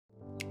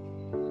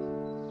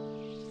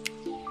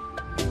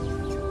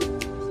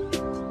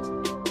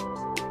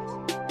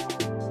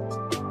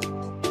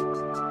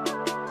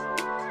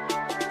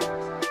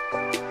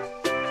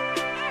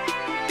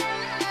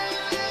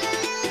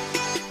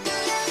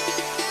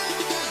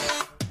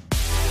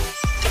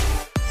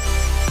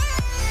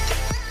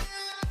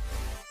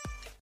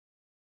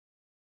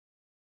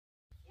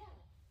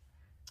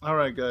All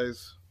right,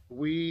 guys.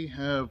 We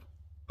have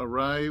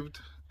arrived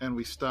and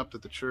we stopped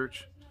at the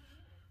church.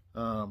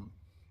 Um,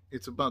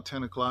 it's about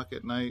 10 o'clock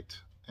at night,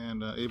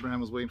 and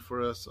Abraham is waiting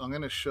for us. I'm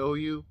going to show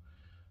you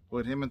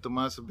what him and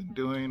Tomas have been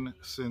doing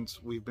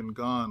since we've been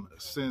gone.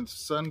 Since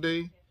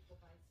Sunday,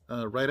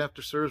 right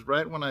after service,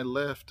 right when I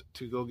left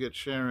to go get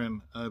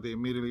Sharon, they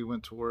immediately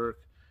went to work.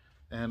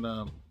 And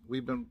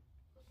we've been,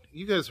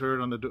 you guys heard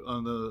on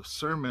the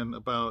sermon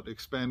about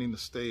expanding the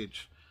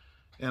stage.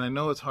 And I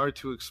know it's hard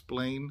to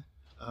explain,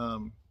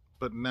 um,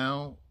 but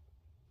now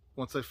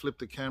once I flip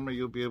the camera,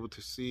 you'll be able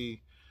to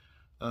see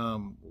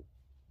um,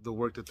 the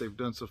work that they've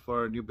done so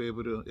far, and you'll be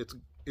able to.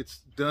 It's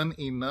done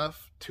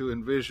enough to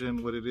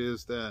envision what it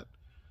is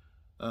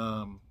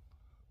um,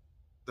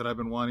 that I've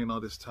been wanting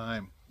all this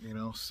time.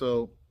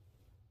 So,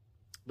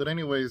 but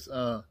anyways,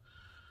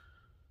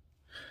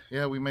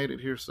 yeah, we made it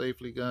here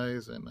safely,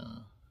 guys, and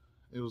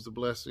it was a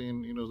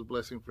blessing. It was a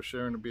blessing for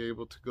Sharon to be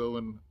able to go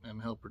and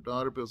help her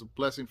daughter, but it was a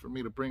blessing for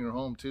me to bring her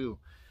home too.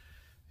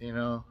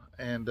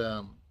 And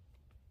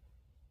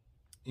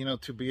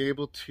to be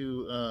able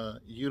to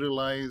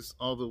utilize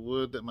all the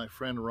wood that my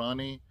friend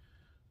Ronnie,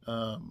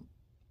 um,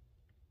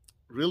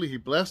 really, he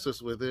blessed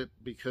us with it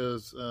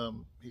because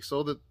he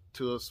sold it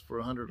to us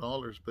for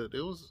 $100, but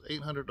it was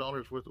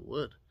 $800 worth of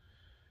wood,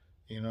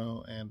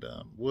 and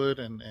wood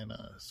and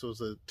so it's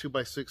a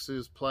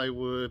 2x6s,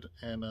 plywood,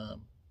 and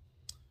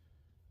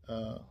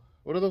uh,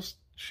 what are those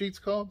sheets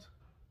called?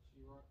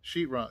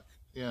 Sheetrock.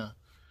 Yeah.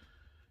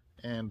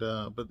 And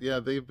but yeah,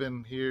 they've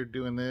been here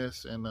doing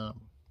this, and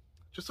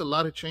just a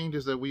lot of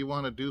changes that we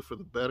want to do for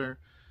the better.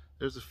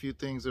 There's a few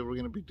things that we're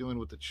going to be doing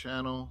with the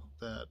channel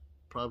that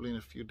probably in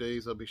a few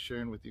days I'll be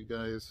sharing with you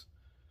guys.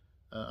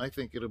 I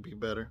think it'll be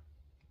better.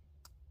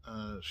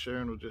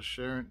 Sharon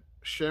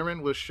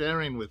was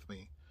sharing with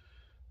me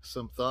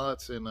some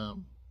thoughts, and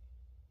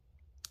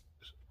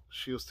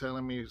she was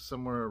telling me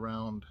somewhere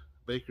around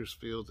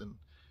Bakersfield, and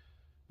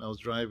I was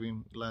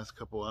driving the last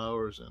couple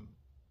hours, and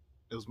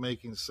it was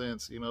making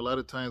sense. A lot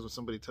of times when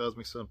somebody tells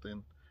me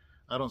something,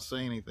 I don't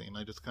say anything.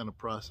 I just kind of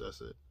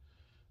process it.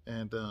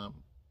 And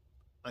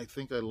I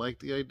think I like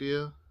the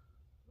idea,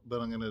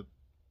 but I'm going to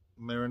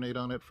marinate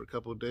on it for a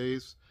couple of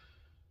days,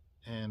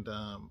 and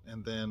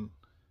then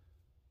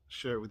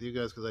share it with you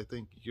guys because I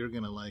think you're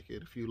going to like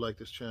it. If you like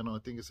this channel, I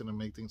think it's going to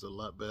make things a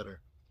lot better.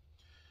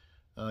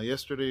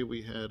 Yesterday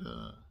we had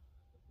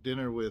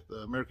dinner with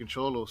American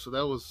Cholo, so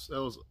that was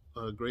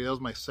great. That was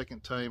my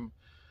second time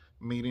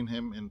meeting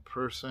him in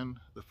person.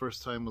 The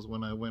first time was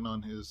when I went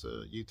on his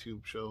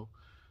YouTube show.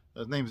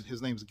 His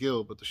name's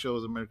Gil, but the show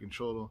is American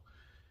Cholo,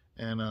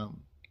 and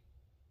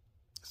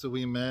so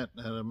we met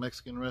at a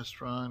Mexican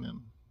restaurant,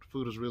 and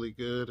food was really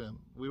good, and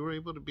we were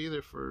able to be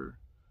there for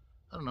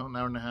I don't know an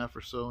hour and a half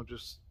or so,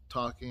 just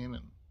talking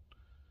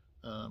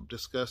and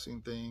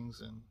discussing things,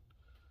 and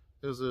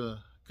it was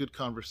a good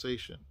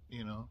conversation.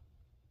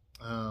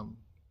 Um,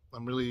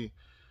 I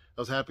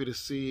was happy to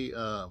see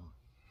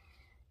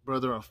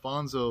Brother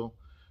Alfonso.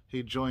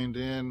 He joined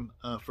in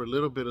for a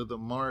little bit of the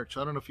march.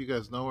 I don't know if you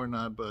guys know or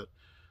not, but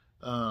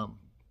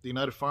the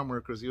United Farm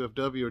Workers,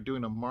 UFW, are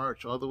doing a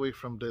march all the way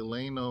from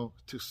Delano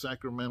to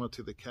Sacramento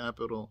to the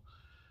Capitol.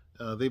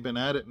 They've been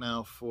at it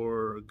now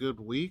for a good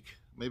week,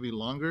 maybe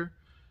longer.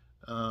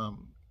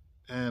 Um,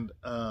 and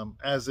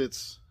as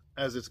it's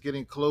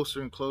getting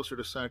closer and closer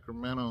to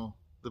Sacramento,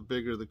 the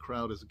bigger the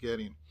crowd is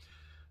getting.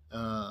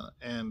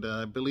 And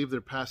I believe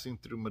they're passing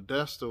through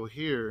Modesto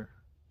here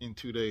in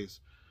 2 days.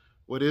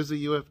 What is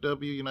the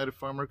UFW, United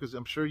Farm Workers?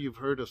 I'm sure you've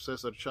heard of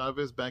Cesar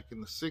Chavez back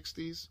in the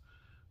 60s,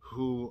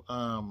 who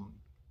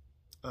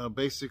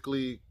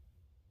basically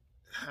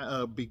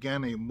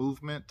began a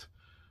movement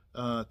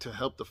to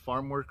help the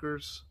farm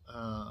workers.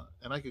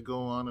 And I could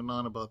go on and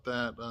on about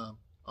that.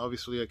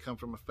 Obviously, I come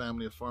from a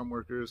family of farm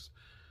workers.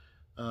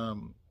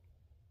 Um,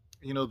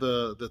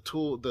 the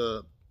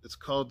tool, it's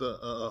called the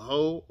a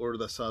hoe or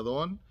the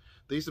sadon.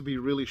 They used to be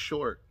really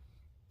short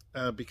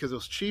because it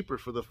was cheaper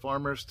for the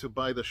farmers to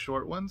buy the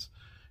short ones,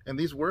 and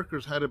these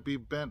workers had to be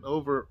bent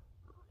over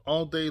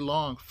all day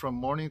long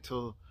from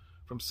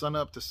sun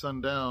up to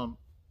sundown,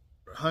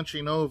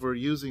 hunching over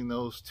using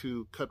those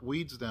to cut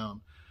weeds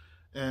down.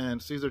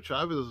 And Cesar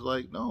Chavez was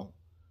like, no,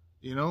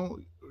 you know,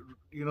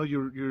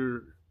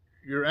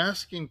 you're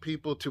asking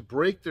people to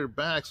break their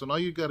backs when all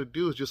you got to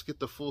do is just get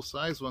the full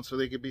size one so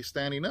they could be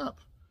standing up.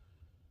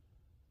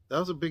 That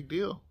was a big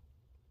deal,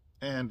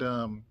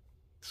 and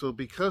so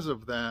because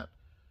of that,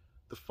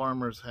 the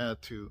farmers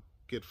had to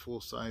get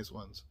full size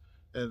ones.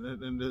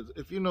 And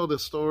if you know the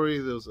story,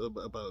 there's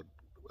about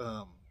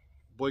um,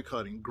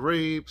 boycotting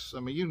grapes. I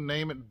mean, you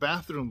name it.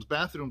 Bathroom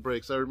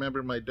breaks. I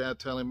remember my dad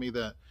telling me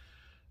that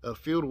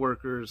field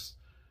workers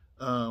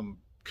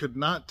could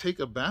not take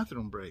a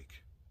bathroom break.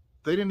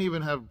 They didn't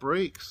even have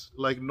breaks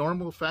like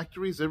normal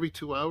factories. Every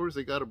 2 hours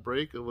they got a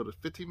break, of what, a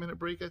 15-minute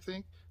break, I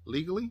think,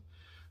 legally.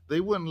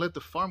 They wouldn't let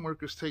the farm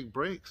workers take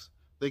breaks.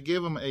 They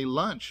gave them a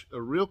lunch, a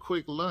real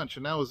quick lunch,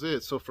 and that was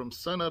it. So from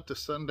sun up to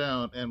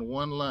sundown, and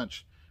one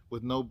lunch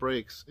with no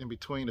breaks in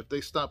between. If they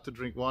stopped to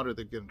drink water,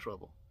 they'd get in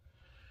trouble.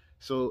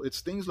 So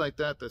it's things like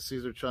that that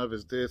Cesar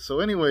Chavez did. So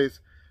anyways,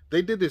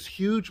 they did this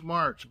huge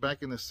march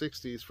back in the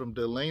 60s from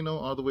Delano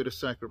all the way to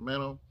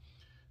Sacramento.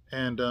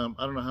 And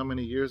I don't know how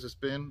many years it's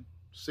been,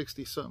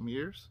 60 something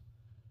years.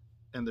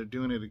 And they're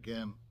doing it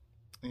again.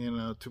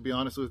 And to be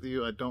honest with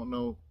you, I don't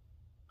know.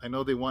 I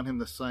know they want him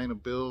to sign a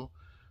bill.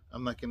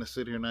 I'm not going to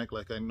sit here and act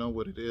like I know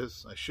what it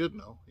is. I should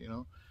know, you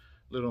know.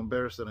 A little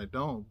embarrassed that I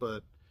don't.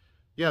 But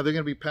yeah, they're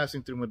going to be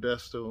passing through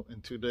Modesto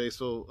in 2 days.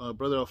 So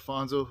Brother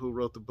Alfonso, who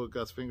wrote the book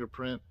God's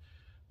Fingerprint,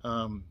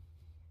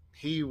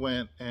 he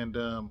went and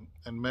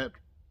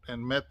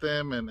met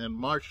them and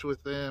marched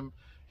with them.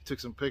 He took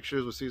some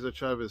pictures with Cesar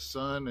Chavez's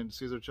son and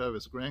Cesar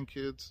Chavez's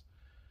grandkids.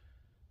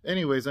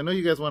 Anyways, I know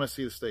you guys want to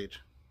see the stage.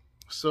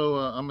 So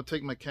I'm going to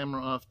take my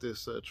camera off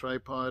this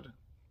tripod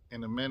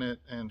in a minute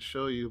and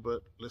show you,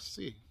 but let's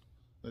see.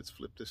 Let's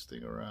flip this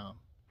thing around.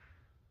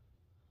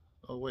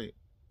 Oh, wait.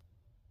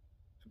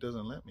 It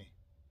doesn't let me.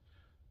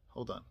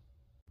 Hold on.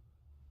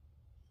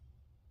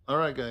 All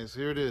right, guys,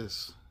 here it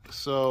is.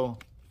 So,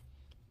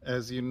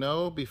 as you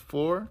know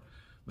before,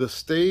 the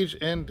stage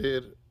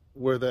ended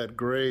where that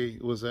gray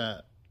was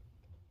at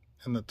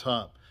in the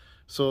top.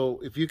 So,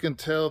 if you can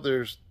tell,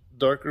 there's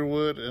darker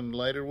wood and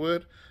lighter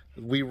wood.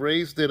 We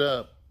raised it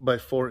up by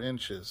 4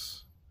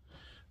 inches.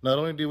 Not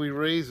only did we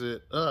raise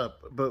it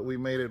up, but we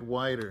made it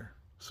wider.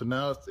 So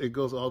now it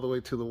goes all the way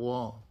to the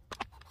wall.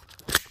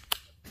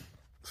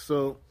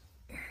 So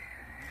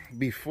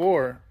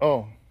before,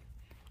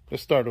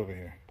 let's start over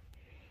here.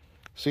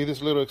 See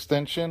this little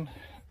extension?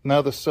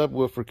 Now the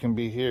subwoofer can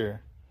be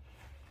here.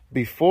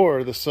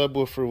 Before, the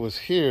subwoofer was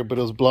here, but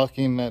it was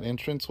blocking that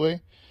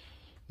entranceway.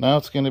 Now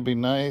it's going to be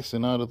nice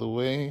and out of the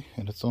way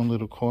in its own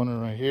little corner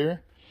right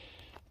here.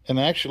 And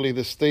actually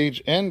the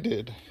stage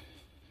ended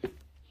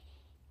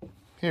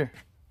here,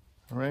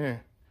 right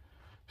here.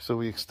 So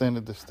we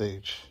extended the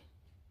stage.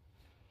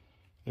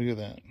 Look at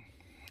that.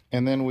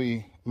 And then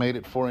we made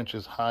it 4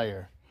 inches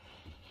higher.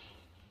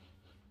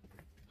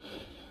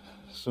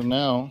 So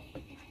now,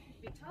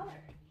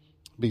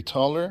 be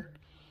taller.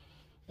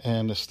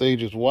 And the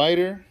stage is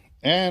wider.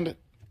 And,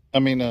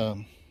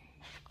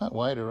 not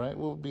wider, right?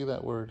 What would be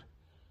that word?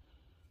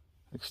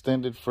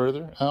 Extended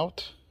further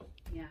out.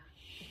 Yeah.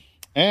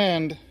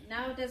 And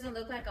now it doesn't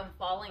look like I'm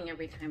falling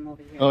every time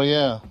over here. Oh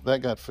yeah,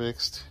 that got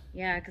fixed.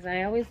 Yeah, because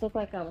I always look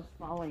like I was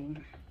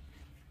falling.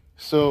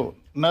 So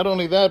not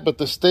only that, but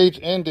the stage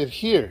ended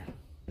here.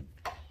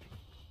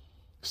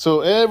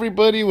 So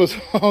everybody was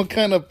all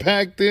kind of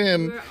packed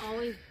in. We were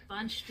always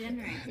bunched in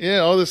right now. Yeah,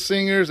 all the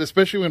singers,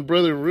 especially when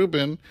Brother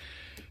Ruben,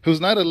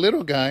 who's not a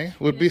little guy,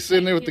 would be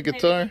sitting there with the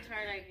guitar.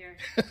 Right here.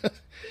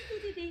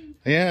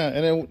 Yeah,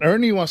 and then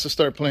Ernie wants to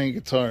start playing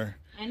guitar.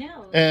 I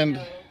know.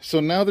 And so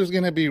now there's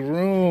going to be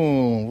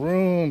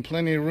room,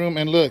 plenty of room.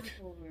 And look,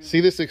 see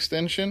this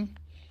extension?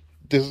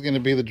 This is going to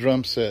be the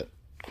drum set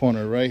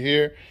corner right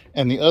here.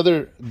 And the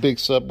other big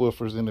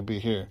subwoofer is going to be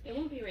here. It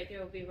won't be right there.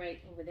 It'll be right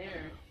over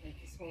there. Like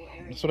this whole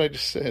area. That's what I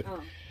just said.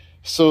 Oh.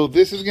 So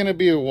this is going to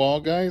be a wall,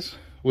 guys.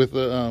 With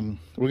the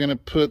we're going to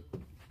put.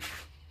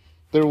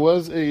 There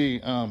was a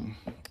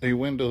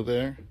window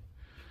there.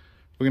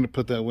 We're going to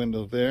put that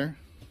window there.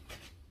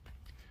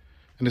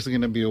 And this is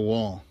going to be a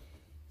wall.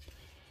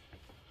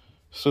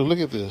 So look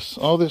at this.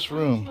 All this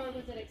room. How far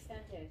was it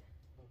extended?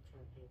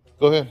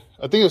 Go ahead.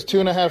 I think it was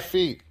 2.5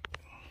 feet.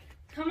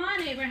 Come on,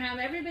 Abraham.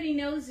 Everybody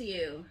knows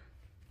you.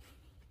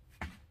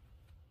 2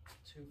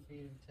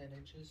 feet and 10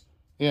 inches.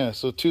 Yeah,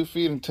 so 2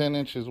 feet and 10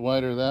 inches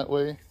wider that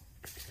way.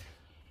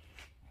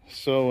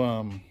 So,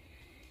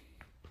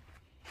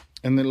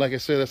 and then like I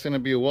said, that's going to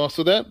be a wall.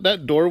 So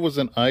that door was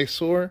an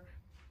eyesore,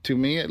 to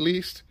me at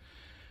least.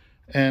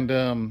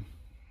 And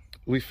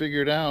we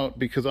figured out,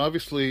 because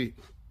obviously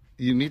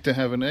you need to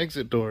have an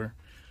exit door.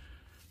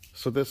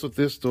 So that's what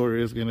this door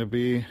is going to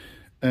be.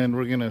 And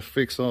we're going to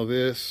fix all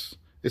this.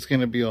 It's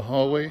going to be a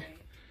hallway.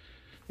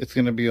 It's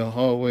going to be a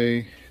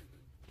hallway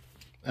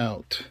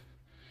out.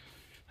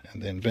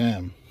 And then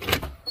bam.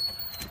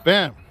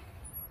 Bam.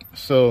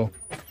 So,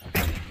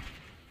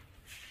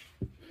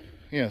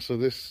 yeah, so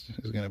this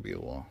is going to be a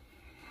wall.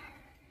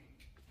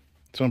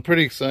 So I'm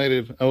pretty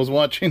excited. I was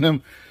watching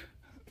him.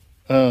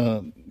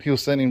 He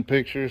was sending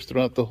pictures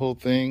throughout the whole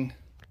thing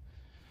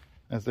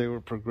as they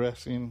were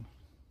progressing.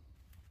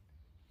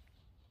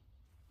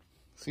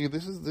 See,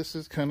 this is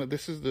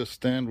the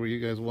stand where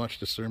you guys watch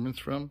the sermons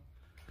from.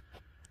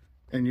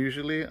 And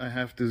usually I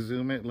have to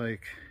zoom it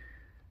like,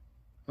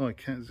 oh, I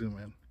can't zoom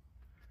in.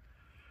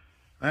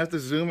 I have to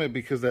zoom it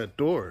because that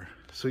door.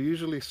 So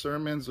usually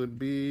sermons would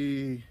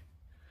be,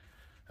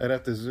 I'd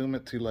have to zoom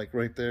it to like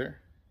right there.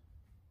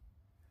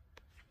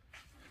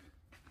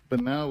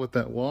 But now with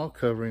that wall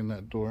covering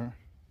that door,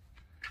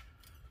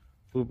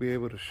 we'll be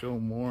able to show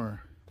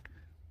more.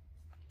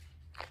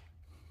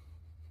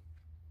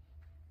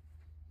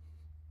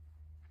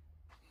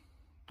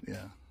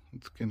 Yeah,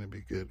 it's going to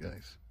be good,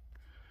 guys.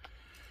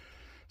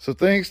 So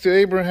thanks to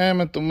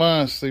Abraham and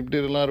Tomas. They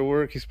did a lot of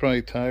work. He's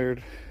probably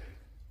tired.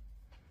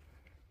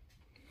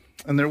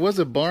 And there was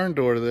a barn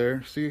door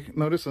there. See,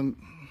 notice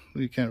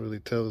you can't really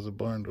tell there's a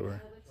barn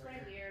door. It looks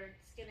right here.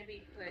 It's going to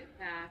be put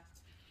back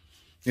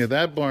Yeah,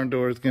 that barn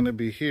door is going to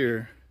be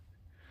here,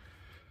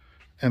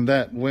 and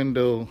that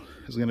window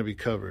is going to be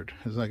covered.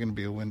 There's not going to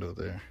be a window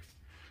there.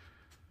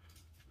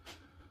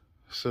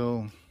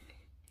 So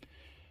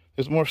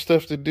there's more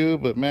stuff to do,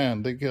 but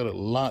man, they got a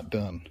lot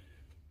done.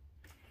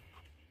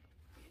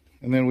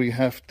 And then we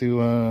have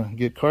to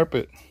get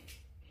carpet.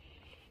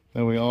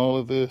 Then all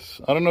of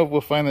this. I don't know if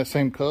we'll find that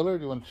same color.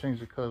 Do you want to change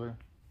the color?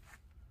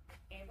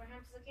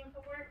 Abraham's looking for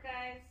work,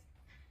 guys.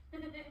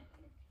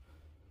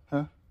 Huh? I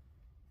don't know.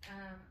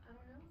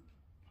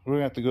 We're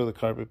gonna have to go to the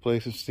carpet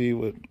place and see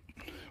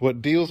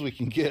what deals we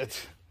can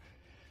get.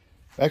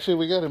 Actually,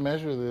 we got to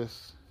measure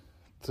this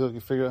so we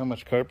can figure out how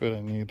much carpet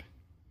I need.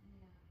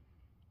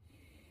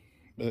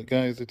 But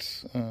guys, it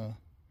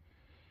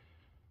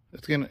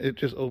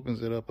just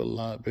opens it up a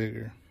lot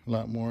bigger, a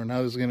lot more. Now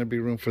there's gonna be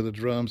room for the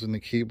drums and the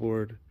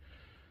keyboard,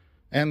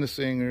 and the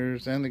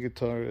singers and the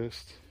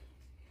guitarist.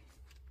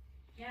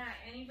 Yeah,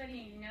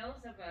 anybody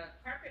knows of a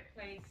carpet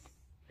place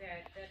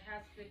that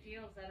has good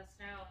deals, let us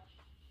know.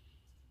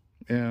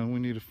 Yeah, we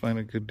need to find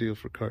a good deal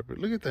for carpet.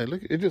 Look at that.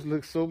 Look, it just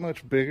looks so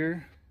much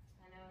bigger.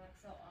 I know, that's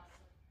so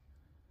awesome.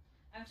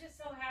 I'm just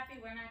so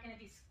happy we're not going to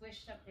be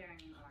squished up there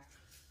anymore.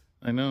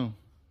 I know.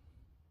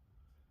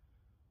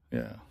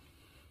 Yeah.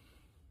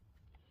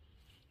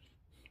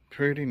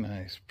 Pretty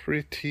nice.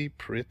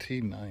 Pretty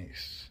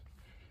nice.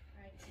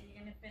 All right, so you're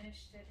going to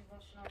finish the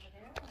devotion over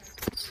there?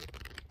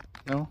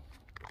 Or? No?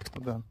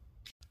 Hold on.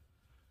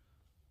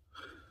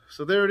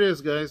 So there it is,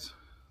 guys.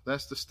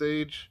 That's the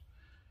stage.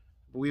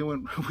 We've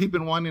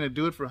been wanting to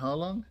do it for how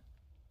long?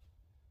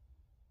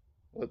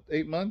 What,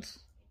 8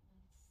 months?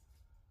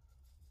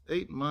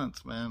 8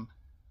 months, man.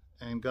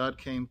 And God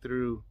came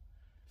through,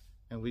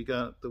 and we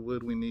got the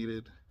wood we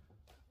needed.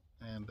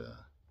 And do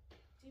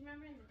you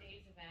remember in the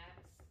days of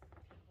Acts,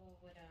 people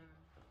would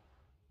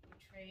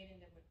trade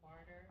and they would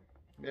barter and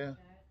all Yeah. of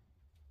that?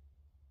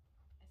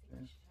 I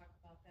think we should talk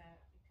about that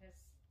because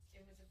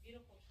it was a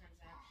beautiful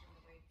transaction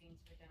the way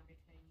things were done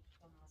between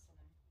Tomas and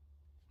I.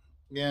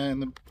 yeah,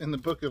 in the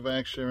book of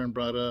Acts, Sharon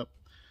brought up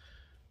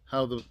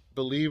how the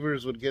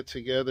believers would get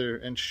together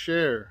and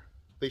share.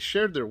 They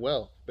shared their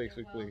wealth,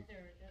 basically.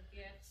 Their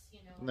gifts,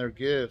 you know. And their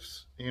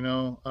gifts,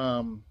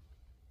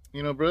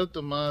 Brother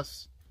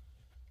Tomas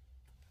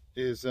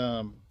is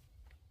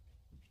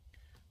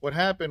what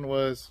happened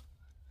was,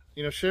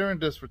 Sharon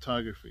does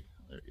photography.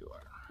 There you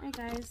are. Hi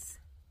guys.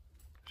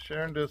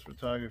 Sharon does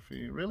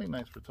photography, really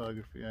nice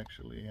photography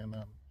actually, and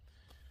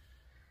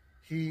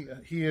he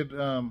had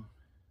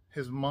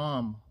his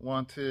mom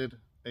wanted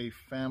a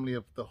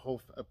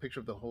picture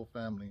of the whole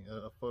family,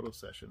 a photo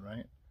session,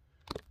 right?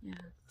 Yeah,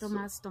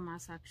 Tomas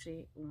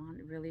actually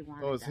really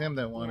wanted. Oh, it's him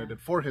that wanted Yeah.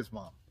 it for his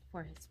mom.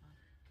 For his mom.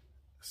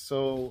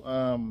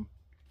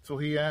 So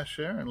he asked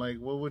Sharon, like,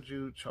 what would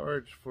you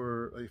charge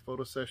for a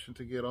photo session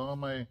to get all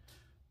my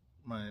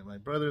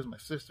brothers, my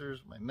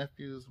sisters, my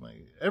nephews,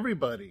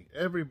 everybody,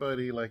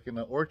 like in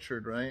an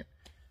orchard, right?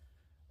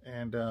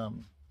 And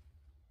go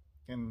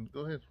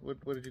ahead.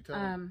 What did you tell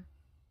him?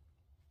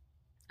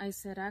 I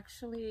said,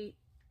 actually,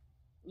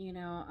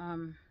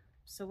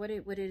 so what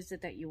is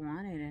it that you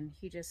wanted? And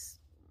he just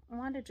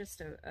wanted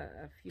just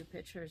a few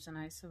pictures. And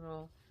I said,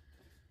 well,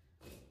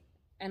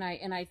 and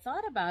I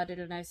thought about it,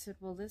 and I said,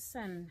 well,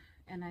 listen,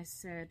 and I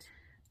said,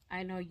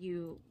 I know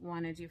you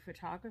want to do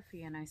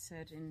photography, and I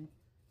said, and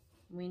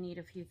we need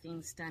a few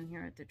things done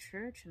here at the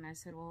church, and I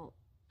said, well,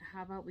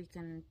 how about we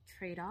can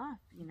trade off,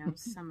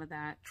 some of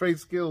that. Trade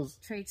skills,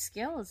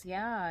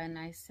 yeah. And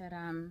I said,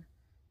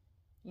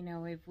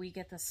 if we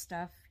get the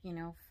stuff,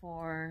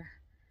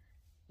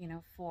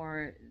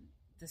 for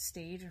the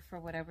stage or for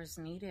whatever's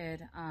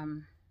needed,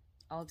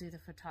 I'll do the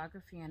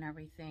photography and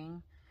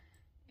everything,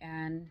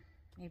 and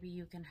maybe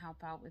you can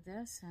help out with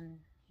this. And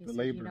he said,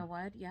 labor. You know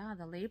what? Yeah,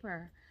 the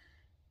labor.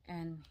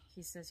 And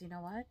he says, you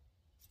know what?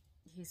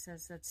 He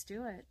says, let's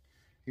do it.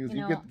 He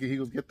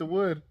goes, get the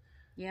wood.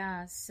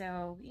 Yeah,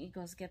 so he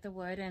goes, get the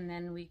wood, and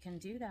then we can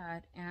do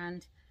that.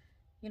 And,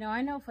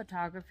 I know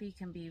photography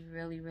can be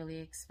really, really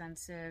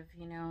expensive,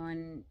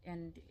 and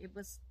it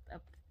was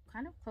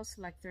kind of close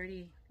to like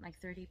 30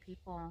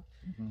 people.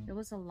 Mm-hmm. It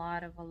was a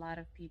lot of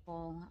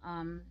people.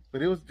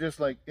 But it was just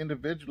like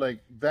individual,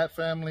 like that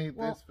family,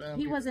 this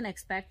family. He wasn't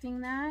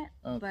expecting that,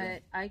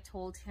 okay. But I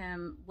told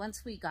him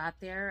once we got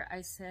there,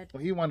 I said,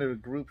 well, he wanted a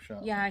group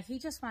shot. Yeah, he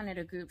just wanted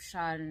a group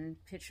shot and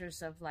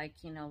pictures of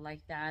like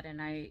that. And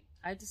I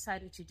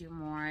decided to do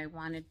more. I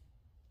wanted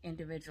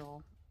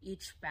individual,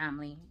 each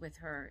family with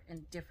her,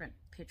 and different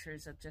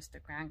pictures of just the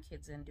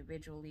grandkids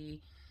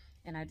individually.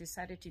 And I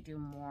decided to do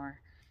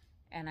more.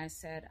 And I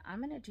said, I'm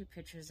going to do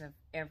pictures of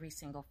every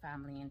single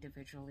family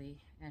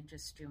individually and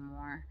just do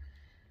more.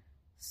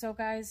 So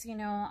guys,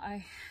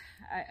 I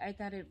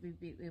thought it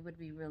would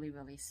be really,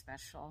 really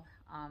special.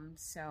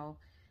 So,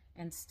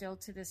 and still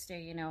to this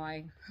day,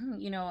 I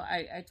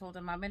told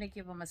him I'm going to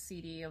give him a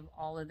CD of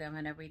all of them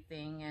and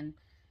everything.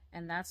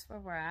 And that's where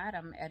we're at.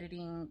 I'm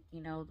editing,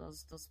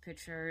 those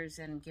pictures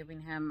and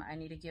I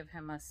need to give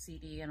him a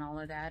CD and all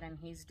of that. And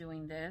he's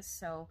doing this.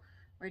 So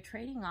we're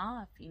trading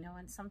off,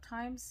 and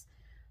sometimes,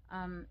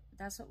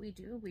 that's what we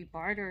do. We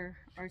barter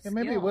our And skills.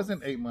 maybe it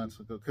wasn't 8 months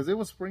ago because it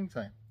was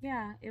springtime.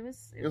 Yeah, it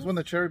was. It was when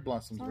the cherry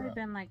blossoms It's were only out.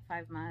 been like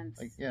 5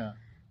 months. Like, yeah.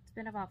 It's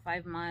been about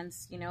 5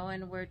 months,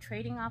 and we're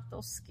trading off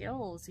those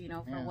skills, for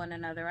Yeah. one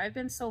another. I've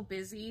been so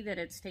busy that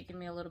it's taken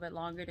me a little bit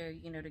longer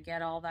to, to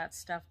get all that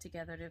stuff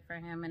together for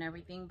him and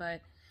everything.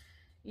 But,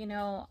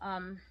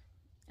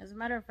 as a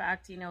matter of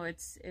fact,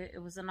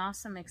 it was an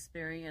awesome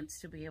experience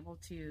to be able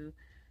to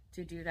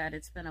do that.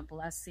 It's been a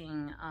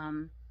blessing.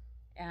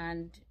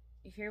 And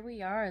here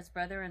we are as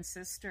brother and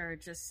sister,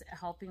 just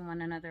helping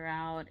one another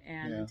out.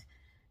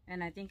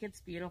 And I think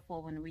it's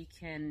beautiful when we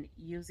can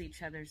use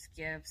each other's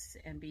gifts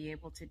and be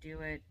able to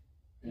do it,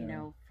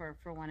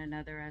 for one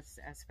another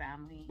as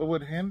family. But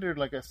what hindered,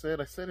 like I said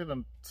it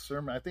on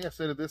sermon. I think I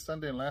said it this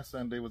Sunday and last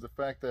Sunday, was the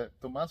fact that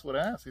Tomas would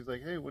ask. He's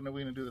like, "Hey, when are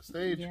we gonna do the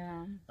stage?"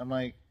 Yeah. I'm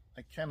like,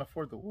 "I can't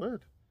afford the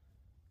wood.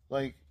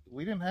 Like,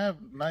 we didn't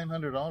have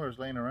 $900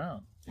 laying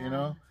around,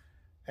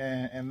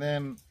 And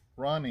then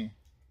Ronnie,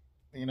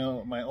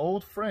 my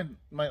old friend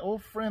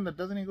that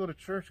doesn't even go to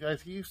church,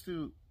 guys.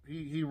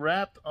 He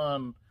rapped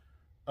on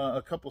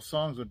a couple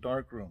songs with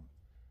Darkroom.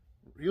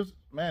 He was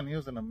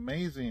an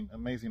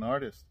amazing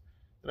artist.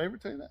 Did I ever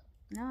tell you that?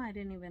 No, I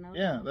didn't even know.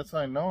 Yeah, that. that's how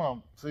I know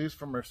him. So he's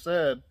from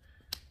Merced,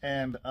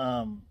 and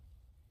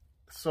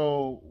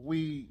so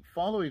we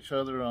follow each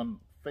other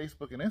on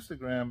Facebook and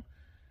Instagram.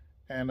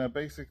 And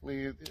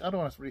basically, I don't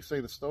want to really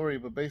say the story,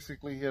 but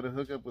basically he had a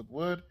hookup with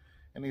wood,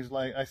 and he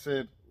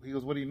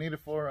goes, "What do you need it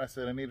for?" I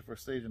said, "I need it for a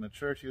stage in a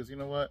church." He goes, "You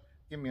know what?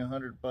 Give me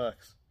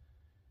 $100.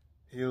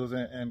 He goes,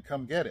 and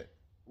come get it,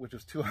 which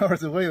is 2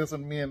 hours away. That's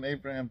when me and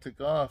Abraham took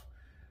off.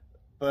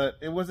 But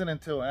it wasn't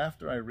until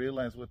after I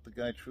realized what the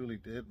guy truly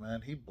did,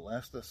 man. He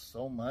blessed us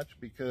so much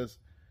because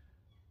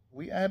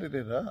we added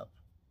it up.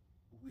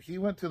 He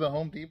went to the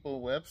Home Depot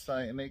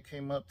website and it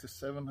came up to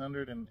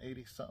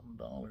 $780 something.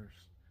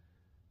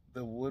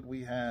 The wood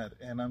we had.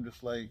 And I'm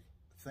just like,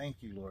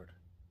 thank you, Lord.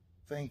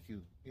 Thank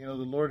you. The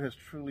Lord has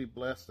truly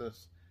blessed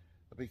us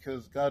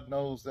because God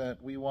knows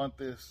that we want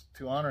this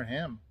to honor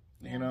him,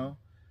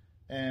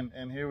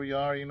 And here we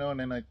are, and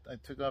then I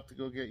took off to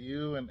go get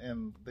you,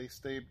 and they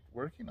stayed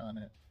working on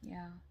it.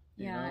 Yeah.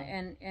 You Yeah.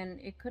 know? And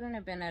it couldn't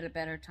have been at a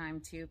better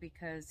time, too,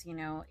 because,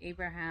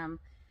 Abraham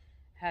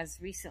has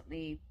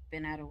recently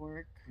been out of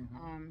work.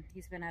 Mhm.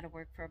 He's been out of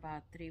work for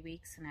about 3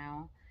 weeks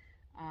now.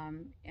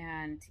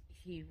 And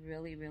he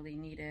really, really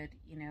needed,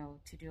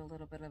 to do a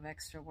little bit of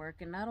extra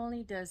work. And not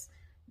only does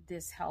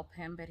this help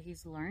him, but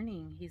he's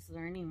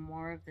learning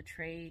more of the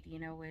trade,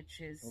 which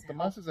is Well,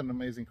 Tomas is an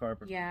amazing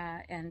carpenter.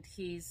 yeah, and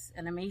he's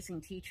an amazing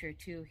teacher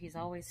too. He's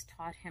always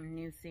taught him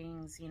new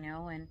things,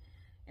 and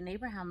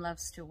Abraham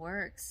loves to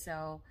work,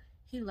 so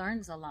he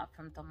learns a lot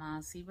from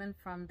Tomas. Even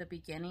from the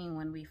beginning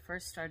when we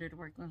first started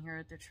working here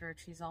at the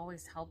church, he's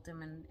always helped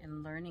him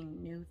in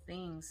learning new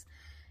things,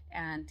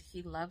 and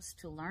he loves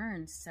to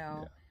learn.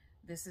 So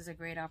this is a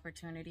great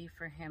opportunity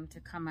for him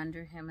to come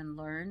under him and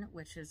learn,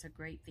 which is a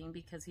great thing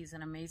because he's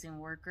an amazing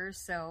worker.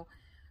 So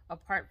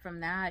apart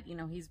from that,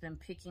 he's been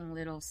picking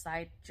little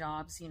side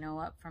jobs,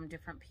 up from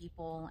different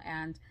people,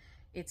 and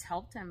it's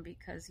helped him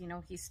because,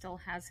 he still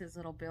has his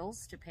little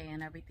bills to pay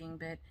and everything.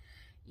 But,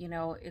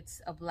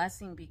 it's a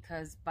blessing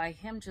because by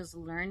him just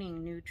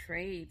learning new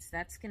trades,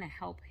 that's going to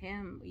help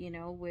him,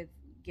 with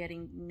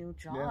getting new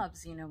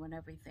jobs, and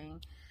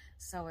everything.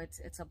 So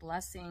it's a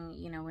blessing,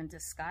 in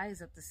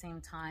disguise at the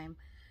same time.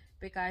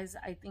 But guys,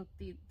 I think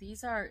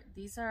these are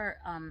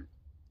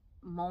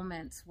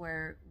moments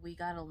where we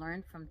got to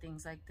learn from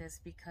things like this,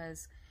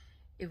 because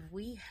if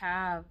we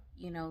have,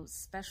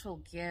 special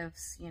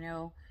gifts,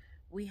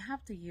 we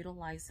have to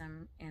utilize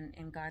them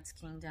in God's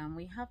kingdom.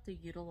 We have to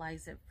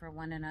utilize it for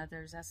one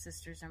another as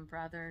sisters and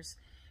brothers.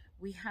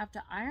 We have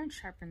to, iron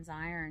sharpens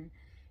iron.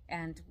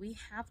 And we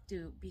have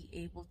to be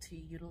able to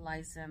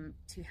utilize them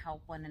to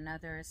help one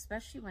another,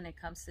 especially when it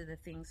comes to the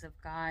things of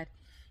God.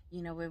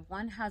 If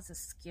one has a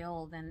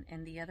skill,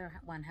 and the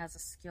other one has a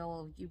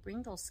skill, you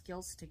bring those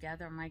skills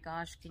together. My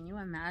gosh, can you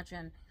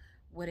imagine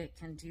what it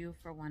can do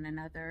for one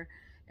another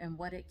and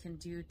what it can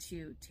do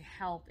to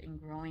help in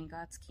growing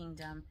God's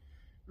kingdom?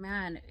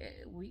 Man,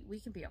 we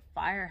can be a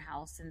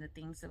firehouse in the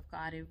things of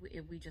God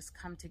if we just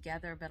come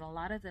together. But a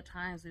lot of the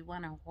times we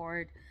want to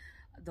hoard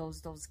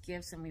those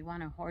gifts, and we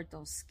want to hoard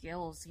those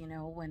skills,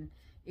 when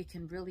it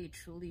can really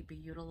truly be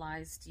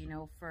utilized,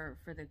 for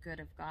the good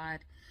of God.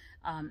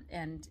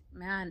 And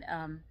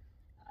man,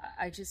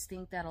 I just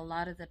think that a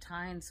lot of the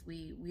times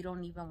we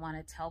don't even want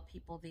to tell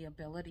people the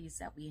abilities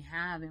that we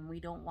have, and we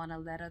don't want to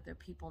let other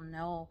people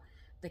know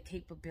the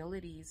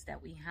capabilities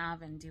that we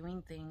have in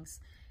doing things.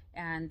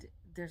 And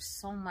there's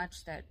so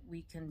much that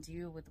we can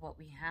do with what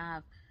we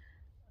have.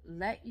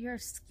 Let your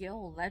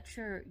skill, let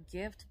your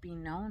gift be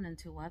known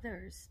unto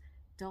others.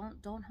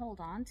 Don't hold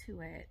on to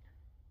it.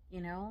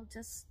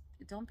 Just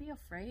don't be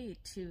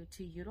afraid to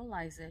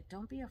utilize it.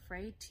 Don't be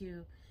afraid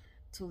to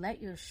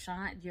let your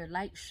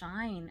light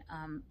shine,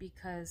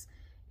 because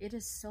it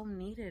is so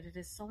needed. It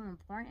is so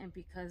important,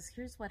 because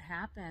here's what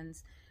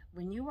happens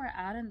when you are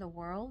out in the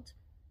world.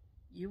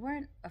 you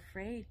weren't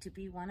afraid to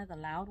be one of the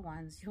loud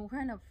ones. You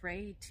weren't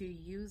afraid to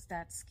use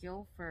that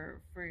skill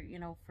for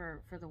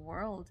the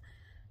world.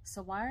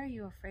 So why are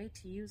you afraid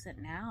to use it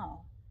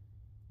now?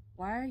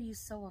 Why are you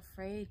so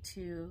afraid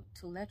to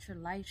let your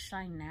light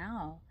shine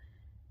now?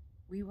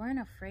 We weren't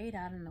afraid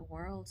out in the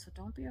world, so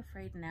don't be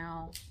afraid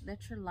now.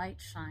 Let your light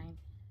shine.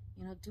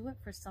 Do it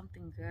for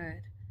something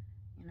good,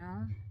 you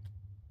know?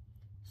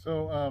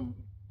 So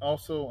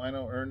also I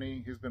know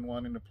Ernie, he's been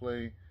wanting to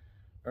play.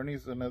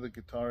 Ernie's another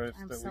guitarist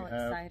I'm that so we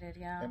have. excited,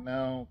 yeah. And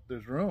now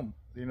there's room.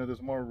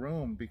 There's more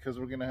room because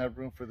we're gonna have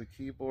room for the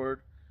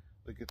keyboard,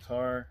 the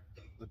guitar,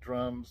 the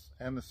drums,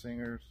 and the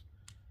singers.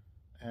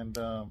 And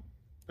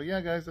but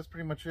yeah, guys, that's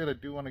pretty much it. I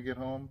do want to get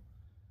home,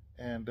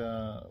 and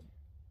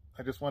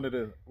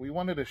we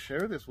wanted to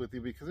share this with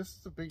you because this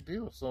is a big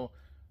deal. So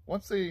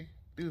once they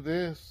do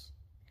this,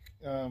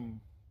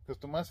 because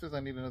Tomas says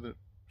I need another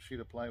sheet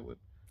of plywood.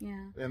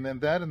 Yeah. And then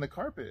that and the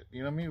carpet.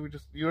 You know what I mean?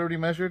 You already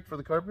measured for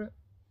the carpet?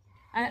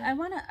 I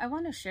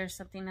wanna share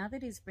something now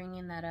that he's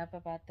bringing that up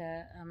about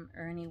the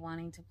Ernie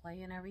wanting to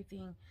play and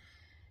everything.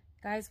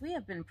 Guys, we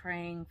have been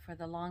praying for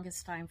the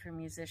longest time for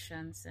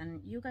musicians,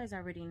 and you guys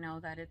already know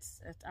that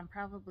I'm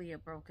probably a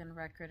broken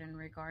record in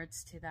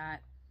regards to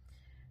that.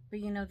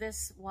 But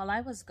this, while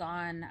I was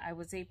gone, I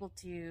was able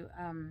to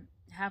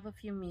have a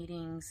few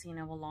meetings,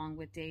 along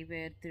with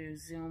David through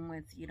Zoom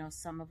with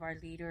some of our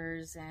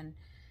leaders and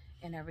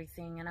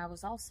everything. And I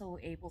was also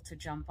able to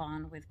jump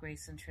on with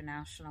Grace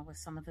International, with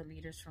some of the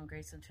leaders from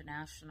Grace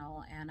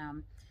International,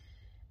 and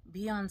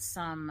be on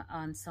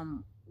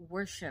some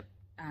worship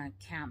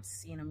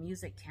camps,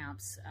 music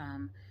camps,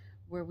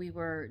 where we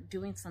were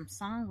doing some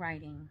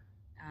songwriting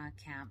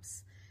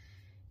camps.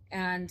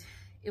 And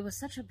it was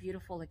such a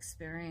beautiful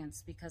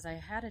experience because I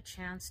had a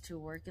chance to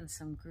work in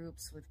some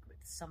groups with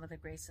some of the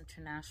Grace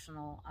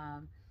International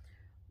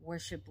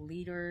worship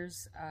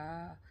leaders,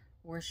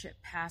 worship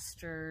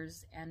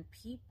pastors, and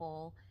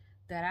people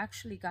that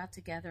actually got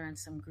together in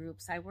some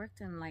groups. I worked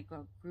in like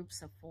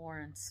groups of 4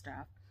 and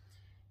stuff,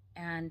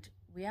 and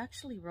we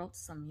actually wrote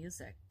some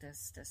music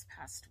this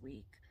past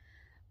week.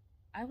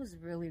 I was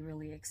really,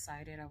 really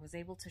excited. I was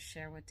able to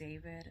share with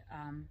David.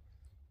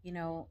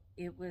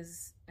 It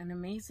was an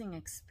amazing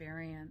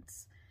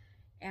experience,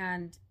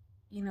 and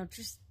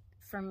just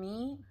for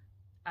me,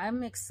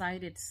 I'm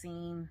excited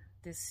seeing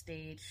this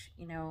stage,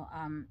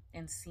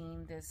 and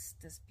seeing this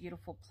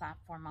beautiful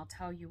platform. I'll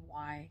tell you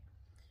why.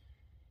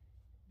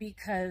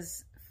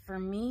 Because for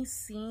me,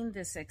 seeing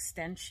this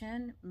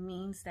extension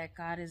means that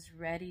God is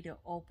ready to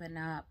open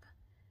up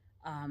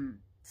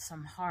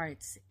some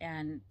hearts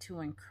and to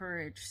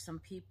encourage some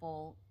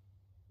people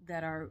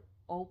that are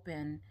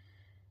open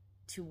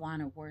to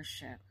want to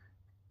worship.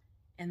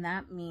 And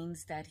that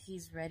means that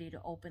He's ready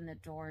to open the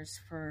doors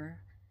for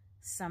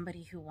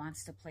somebody who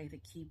wants to play the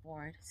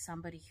keyboard,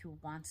 somebody who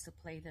wants to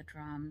play the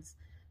drums,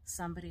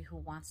 somebody who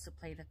wants to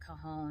play the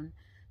cajon,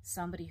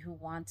 somebody who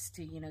wants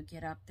to,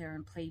 get up there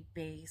and play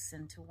bass,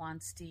 and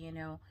wants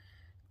to,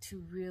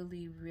 to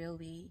really,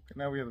 really. And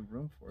now we have the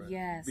room for it.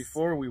 Yes.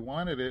 Before we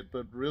wanted it,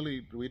 but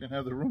really we didn't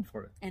have the room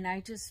for it. And I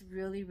just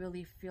really,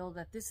 really feel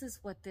that this is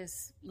what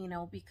this,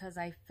 because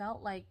I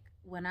felt like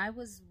when I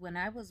was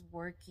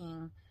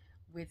working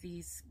with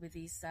these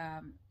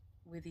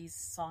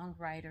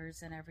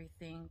songwriters and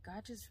everything,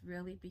 God just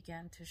really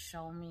began to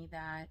show me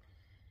that,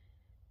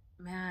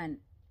 man,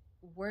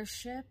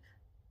 worship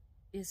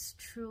is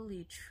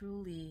truly,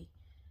 truly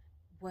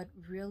what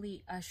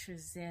really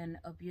ushers in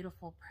a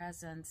beautiful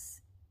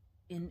presence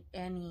in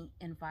any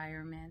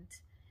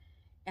environment.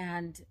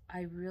 And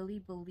I really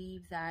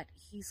believe that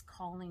He's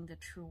calling the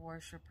true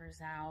worshipers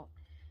out.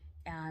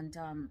 And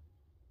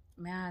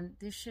man,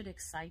 this should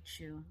excite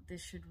you.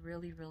 This should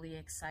really, really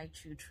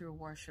excite you, true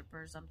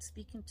worshipers. I'm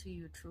speaking to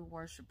you, true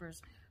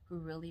worshipers who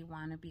really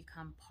want to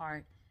become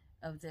part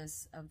of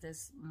this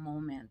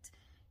moment.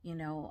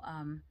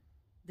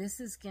 This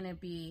is going to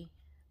be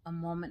a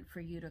moment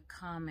for you to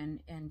come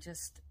and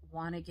just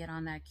want to get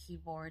on that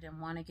keyboard and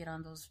want to get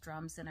on those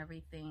drums and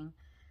everything.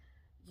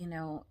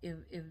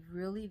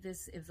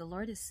 If the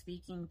Lord is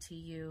speaking to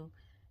you,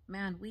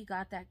 man, we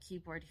got that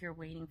keyboard here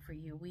waiting for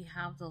you. We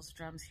have those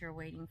drums here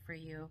waiting for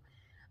you.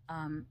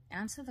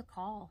 Answer the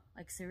call.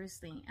 Like,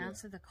 seriously,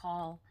 answer the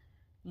call.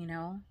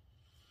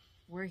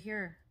 We're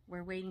here.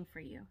 We're waiting for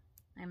you.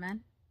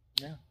 Amen?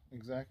 Yeah,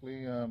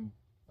 exactly.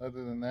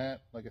 Other than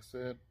that, like I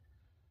said,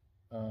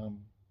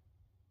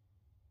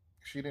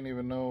 she didn't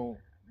even know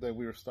that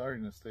we were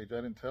starting this stage. I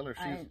didn't tell her.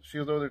 She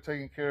was over there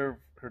taking care of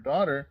her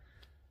daughter.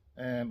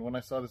 And when I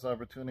saw this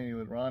opportunity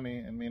with Ronnie,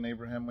 and me and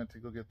Abraham went to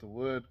go get the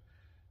wood,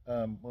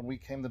 when we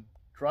came to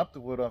drop the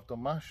wood off,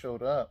 Tomas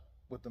showed up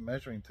with the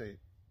measuring tape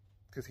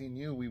because he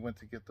knew we went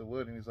to get the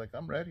wood. And he's like,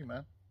 I'm ready,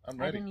 man. I'm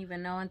ready. I didn't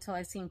even know until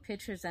I seen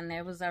pictures, and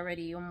it was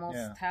already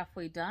almost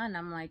halfway done.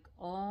 I'm like,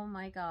 oh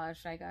my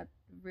gosh, I got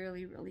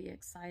really, really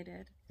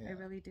excited. Yeah. I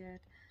really did.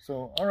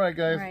 So, all right,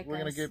 guys, we're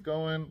going to get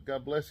going.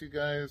 God bless you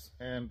guys,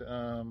 and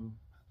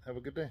have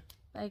a good day.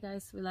 Bye,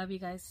 guys. We love you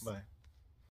guys. Bye.